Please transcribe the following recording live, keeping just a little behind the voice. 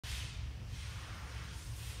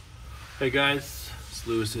Hey guys, it's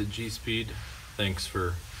Lewis at GSpeed. Thanks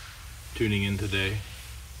for tuning in today.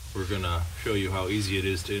 We're gonna show you how easy it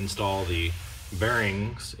is to install the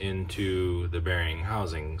bearings into the bearing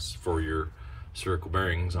housings for your spherical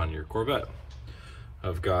bearings on your Corvette.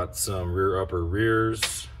 I've got some rear upper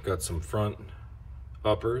rears, got some front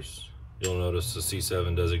uppers. You'll notice the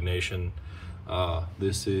C7 designation.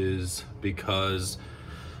 This is because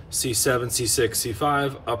C7, C6,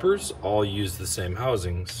 C5 uppers all use the same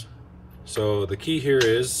housings. So the key here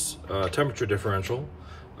is temperature differential.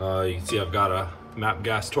 You can see I've got a MAP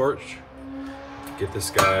gas torch. Get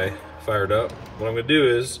this guy fired up. What I'm gonna do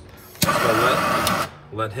is just gonna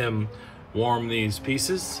let him warm these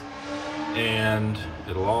pieces, and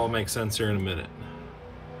it'll all make sense here in a minute.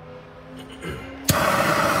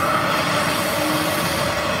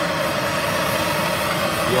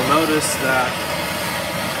 You'll notice that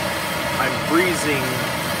I'm freezing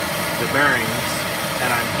the bearings and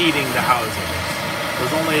I'm heating the housings.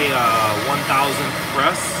 There's only 1,000th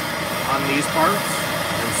press on these parts,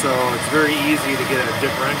 and so it's very easy to get a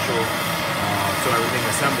differential so everything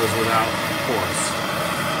assembles without force.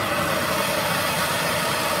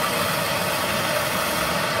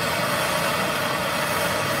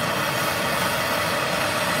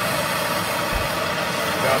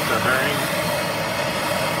 Got the bearing.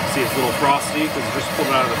 See, it's a little frosty because I just pulled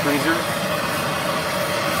it out of the freezer.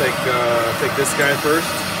 Take this guy first.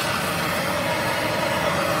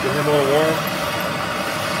 Get him a little warm.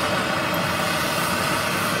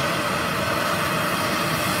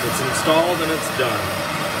 It's installed and it's done.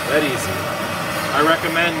 That easy. I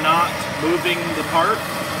recommend not moving the part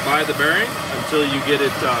by the bearing until you get it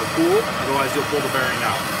cool. Otherwise, you'll pull the bearing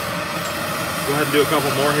out. Go ahead and do a couple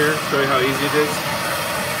more here. Show you how easy it is.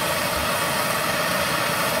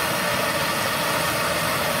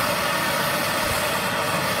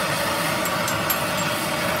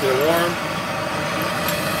 Get it warm.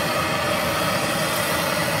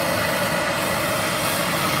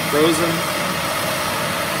 Frozen.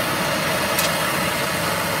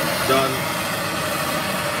 Done.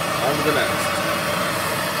 On to the next.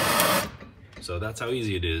 So that's how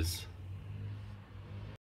easy it is.